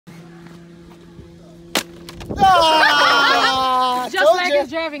Ah, just like his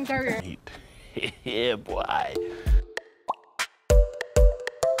driving career. Yeah, boy.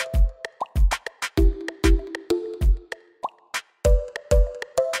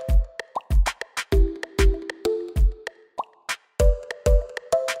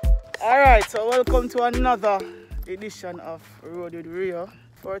 Alright, so welcome to another edition of Road with Rio.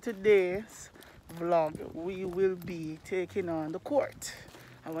 For today's vlog, we will be taking on the court.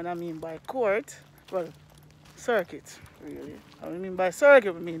 And what I mean by court, well, circuit, really. What I mean by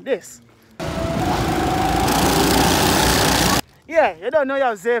circuit, I mean this. Yeah, you don't know you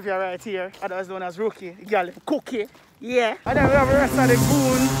have Xavier right here, otherwise known as Rookie, the girl Cookie. Yeah, and then we have the rest of the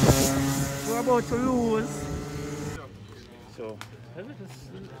goons. We're about to lose. So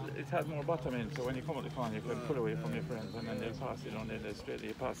it has more bottom end, so when you come out the corner you can pull away from your friends and then they'll pass you down, then they'll straight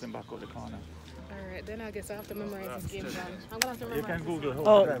you pass them back out the corner. Alright, then I guess I have to memorize this game plan. I'm gonna have to memorize. You can Google how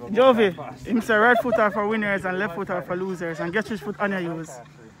Oh, to drive a Jovi, fast. him say right foot are for winners and left foot are for losers. And guess which foot Anya use?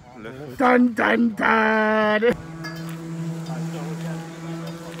 Dun dun dun!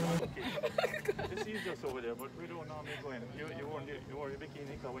 It's easier over there, but we don't normally go in. You won't be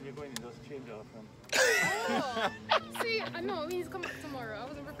bikini because when you go in, you just change off them. Oh, see, I know, we need to come back tomorrow. I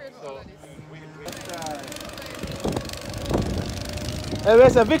wasn't prepared for all of this.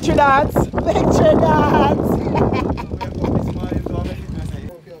 There's a victory dance! Victory dance!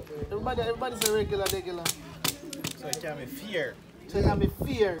 Everybody's a regular. So it can be fear. So it can be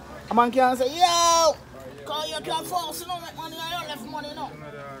fear. A man can say, yo! Cause you can't force, you know, make money, I don't left money, you know.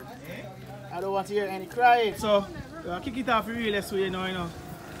 I don't want to hear any crying. So, we'll kick it off real way, you know.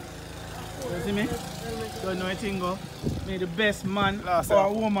 You see me? Don't know anything go. May the best man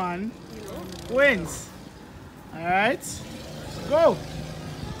or woman wins. Alright? Go!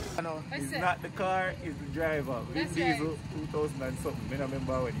 It's not the car, it's the driver. That's Diesel 2000 and something. I don't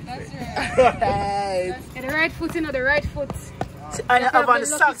remember what he That's said. Right. And the right foot, you know, the right foot. And you have on the lucky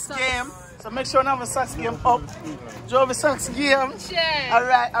socks socks. game. So make sure you have a socks game up. Drove the socks game. Yeah.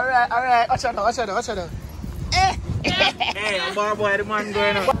 Alright. Watch out now. Hey, I'm bar boy, the man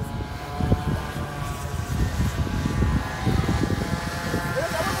going on.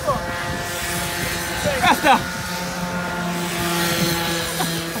 Rasta!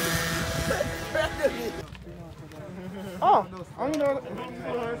 Oh, I know.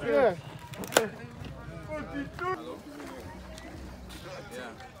 Yeah.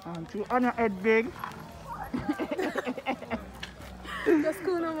 And two on your head big. That's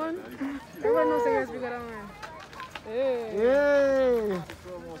cool, no, man. Everyone knows that you're bigger than mine. Hey. Yay!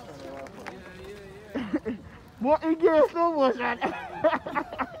 What you get slow motion?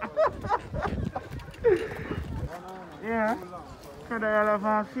 Yeah. So the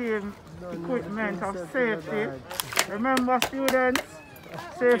relevant same equipment of safety. Remember, students,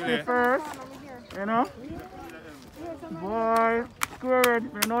 safety first. You know? Boy, square it.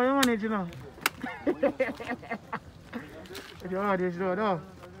 You know you manage, you know. If you want this, you know.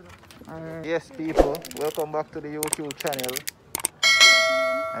 Yes, people, welcome back to the YouTube channel.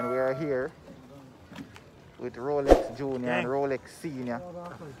 And we are here with Rolex Junior and Rolex Senior.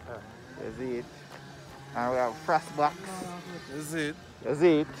 That's it. And we have Frostbox. That's it. That's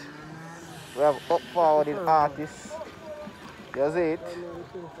it. We have Up Forwarding Artists. That's it.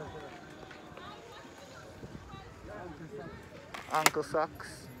 Ankle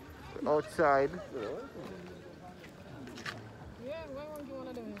socks outside. Yeah, why won't you want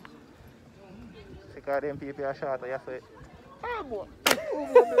to do it? Because them people are short, you say. Oh, boy.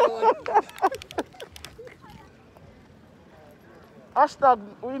 Hashtag,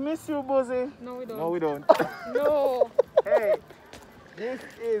 we miss you, Buzzy. No, we don't. No, we don't. No. Hey, this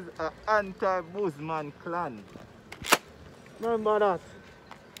is an anti-Buzzman clan. Remember that.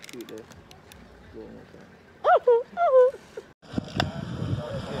 See there. Go on,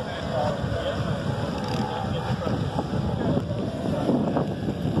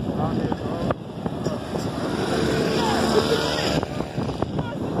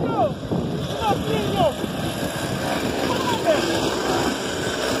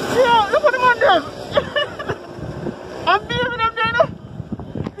 Yeah, look at the man there. I'm behaving up there now.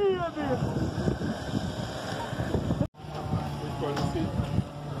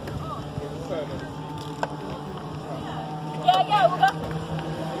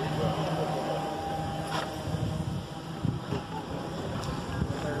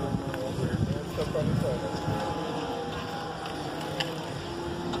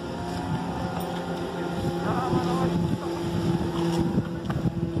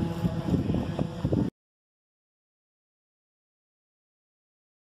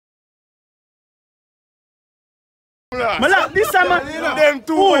 last. Me love this a man. Them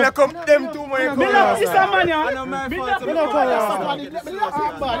two when you come, them two when you come. Me love this a man, yeah.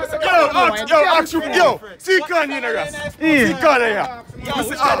 Yo, see Kanye in the rest. See Kanye here.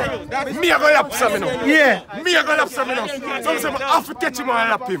 Me a go lap some now. Yeah. Me a go lap some now. Some say I have to catch him and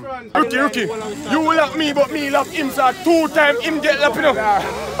lap him. Rookie. You will lap me, but me lap him, so 2 times him get lap enough.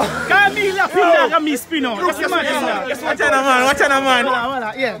 Can't me lap him like a me spin out. What's the man? Watch out, man. Watch out, man.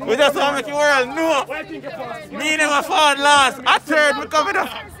 Yeah. We just want to make the world know. Me never fought last. A third, we coming up.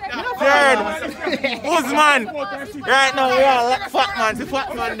 Third. Usman. Right now, we are like fat man. The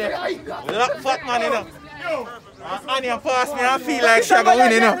fat man there. We like fat man, you know. Anya pass me, I feel like she gonna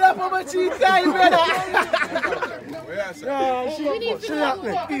win, you know.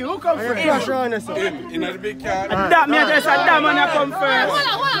 Who come first? In the big car. That me just a damn man come first. Hold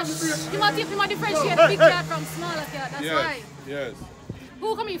on. You must differentiate the big cat from smaller cat. That's why. Yes.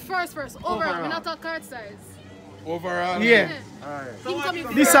 Who coming first? Overall. We're not talking card size. Overall? Yeah. Him coming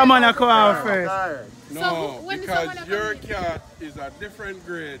first. This a man come out first. No, because your cat is a different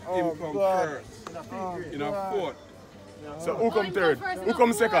grade. Him come first. In a fourth. So who come third? Who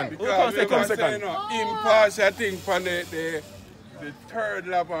come second? Because who come second? Him pass, I think, from the third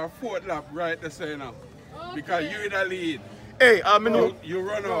lap or fourth lap right there, say now. Because you in the lead. Hey, I mean, you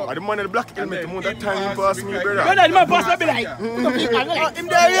run out. I the man in the black helmet, the amount of time you pass me, brother. Brother, the man pass me like. Him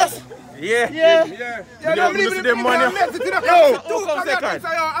there, yes. Yeah. You listen to them money. Yo, who come second?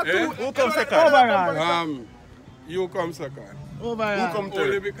 Who come second? Overall. You come second. Overall. Who come Only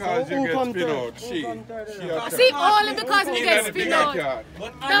third? because you get spin out. She See, only because we get spin out.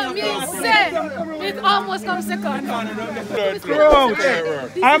 That means say it almost comes second. Crouch.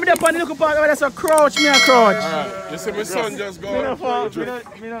 I'm there on the little part where there's a crouch, me a crouch. You see my son just go.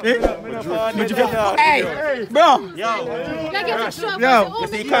 Hey, bro. Like you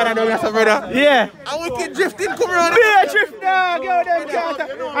see Canada, that's a brother. Yeah. And we keep drifting, come around. Be a drift dog, yo, them cat.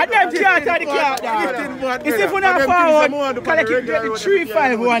 And them cat are the cat dog. You see, if we not forward, can I keep the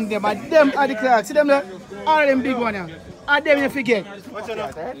 3-5-1 them, and them are the clocks. See them there? All them big one here. And them you forget.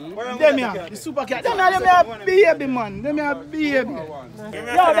 Them here, the super cat. Them are baby, man. Them are baby.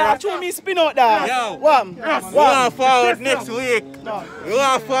 Yo, dog, show me spin out, dog. Yo. What? We want forward next week. We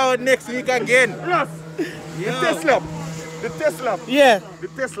want forward next week again. The Tesla. The Tesla. Yeah. The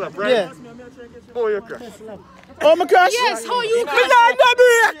Tesla, right? Yeah. Oh, you crash. Oh, my gosh. Yes, how you No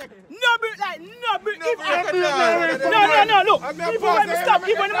break. No break, like, no break. No, look. Even when I stop,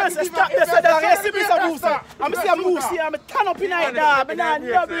 even when I stop, they say that, yes, see me some moves. I'm see a move, see, I'm turn up in night, dog. I'm not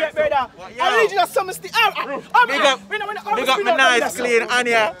no break, brother. I need you to some stick. Big up my nice, clean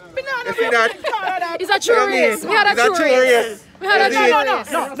Anya. You see that? It's a true race. We had a true race. We had a true race.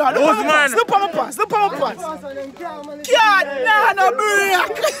 No, Usman. look on my pants. God, no break.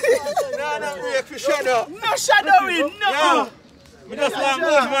 No break for shadow. No shadowing, no. We just want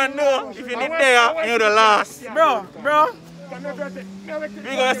Usman know if you need there, you're the last. Bro. Big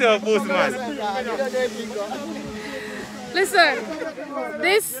up yourself, Usman. Listen,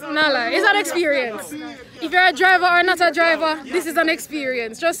 this Nala is an experience. If you're a driver or not a driver, this is an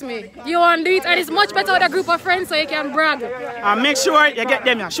experience. Trust me. You want to do it, and it's much better with a group of friends so you can brag. And make sure you get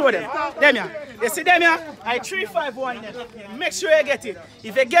them here. Show them. Them here. You see them here? I 3-5-1 them. Make sure you get it.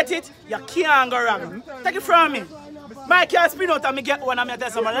 If you get it, you can't go wrong. Take it from me. My car spin out and me get one and me tell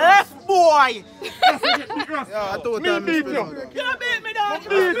someone, left boy! I thought I beat you. You don't beat me, dog. You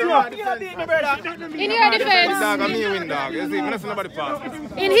don't beat me, brother. In your defense,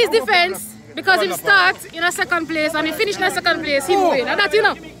 in his defense, because he start in a second place and he finish in a second place, he win. And that you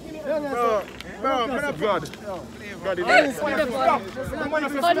know. God, But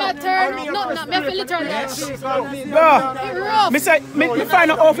not turn, not me feel turn that. Bro, me say, me find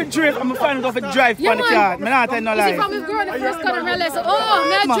out how to drift, I'm find out how to drive on the car. Me not tell no lie. You see from his girl the first car and realize, oh,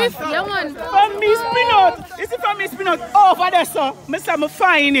 me a drift, yeah man. From me spin out, you see from me spin out over there, so me say me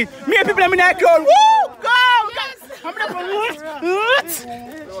find it. Me and people in that crowd, woo, go! I'm not going what?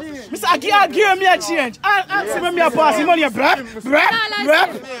 Me say, I give me a change. I see me a pass, him only a brap.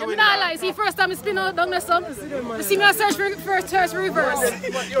 I'm not lying. See, first time I spin out down the sun, you see me a search for reverse. Yeah,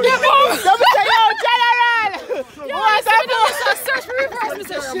 boom! Don't say, yo, General! What's up, search for reverse,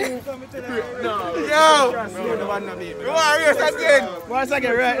 Mr. Shit. Yo! You want to race again? Once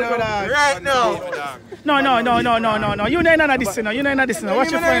again, right now, dog. Right now. No. You know none of this, you know. You know none of this, you know.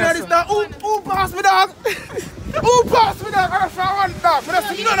 Watch your friends. Who passed me, dog? Who passed me, dog? I want dog.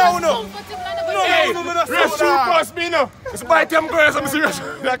 No. Rest you pass me now. It's by them girls, I'm serious.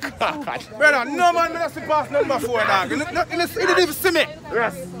 Brother, no man, that's the pass number 4, dog. You didn't even see me.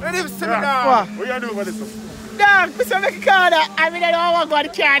 Yes. You didn't even see me, dog. What you do for this? dog, Mr. Make a car that. I mean, I don't want to go to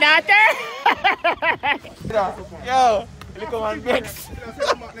the car out there. Yo, look at one Bex. Yo,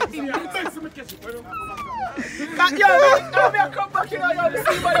 I'm going to come back here and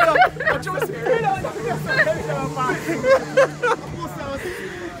see what you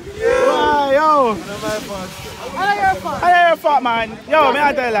yo. Hello, your fault. Hello, your fault, man. Yo, me I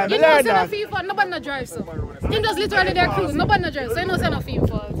tell you, you know, say no fee fault, nobody no drive, so. Him just literally their cruise, nobody no drive, so he knows say no fee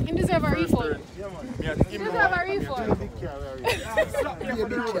fault. Him deserve a refund. He deserve a refund.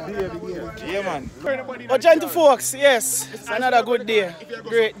 Yeah, man. But gentle folks, yes, it's another good day,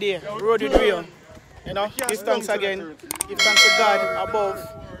 great day, road with real. You know, give thanks again, give thanks to God above.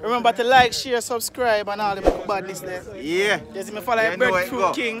 Remember to like, share, subscribe and all the badness there. Yeah. Just me follow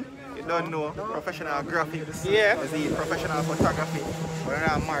Breadfruit King. You don't know, professional graphics. Yeah. Professional photography. When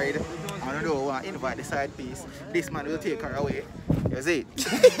I'm married, I don't want to invite the side piece. This man will take her away. You see?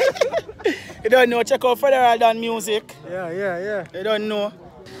 You don't know, check out Federal Dan Music. Yeah. You don't know.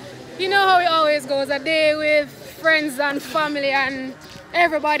 You know how it always goes, a day with friends and family and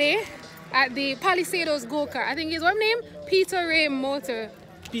everybody at the Palisadoes Go-Kart. I think his what name? Peter Ray Motor.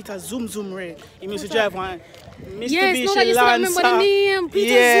 Peter Zoom Ray. He used to drive one Mitsubishi yes, no, that you still remember the name.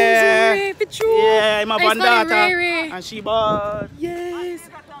 Peter Zoom Ray. Pichu. Yeah, my bandata. Ray. And she bought. Yes.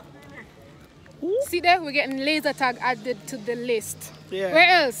 See there, we're getting laser tag added to the list. Yeah. Where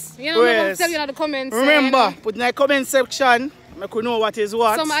else? You know, I'm tell you in the comments. Remember, put in the comment section. I could know what is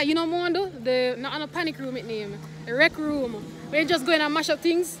what. Some, you know, Mondo, the not on a panic room, it name, the rec room. Where you just go in and mash up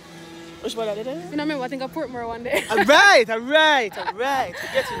things. Which one did it? You know, remember, I think I Portmore one day. Alright. We get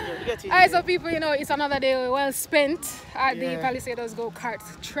in here. Alright, so people, you know, it's another day well spent at the Palisadoes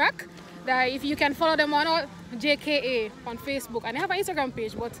Go-Kart track. That if you can follow them on JKA on Facebook, and they have an Instagram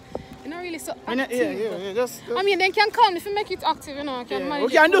page, but you're not really so active. Yeah. Just, I mean, they can come if you make it active, you know. Can manage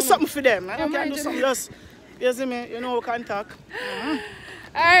we can do phone. something for them. Yeah, We can do something. Just, you see me, you know, we can talk.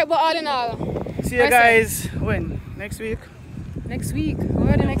 Alright, but all in all. See you guys when? Next week? Next week.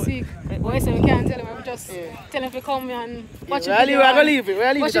 Already next week. Boy, so we can't tell him. I'm just tell him to come and watch a video. We're going to leave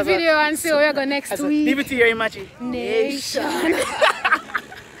it. Watch a video and see where we go next week. Leave it to your imagination. Nation.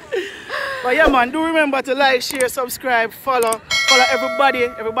 But yeah, man, do remember to like, share, subscribe, follow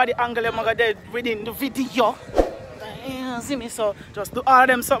everybody angle them dead within the video. Yeah, see me, so just do all of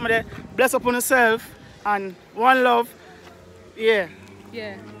them something there. Bless up on yourself and one love. Yeah.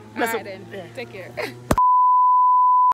 Yeah. Bless Alright up. then. Yeah. Take care.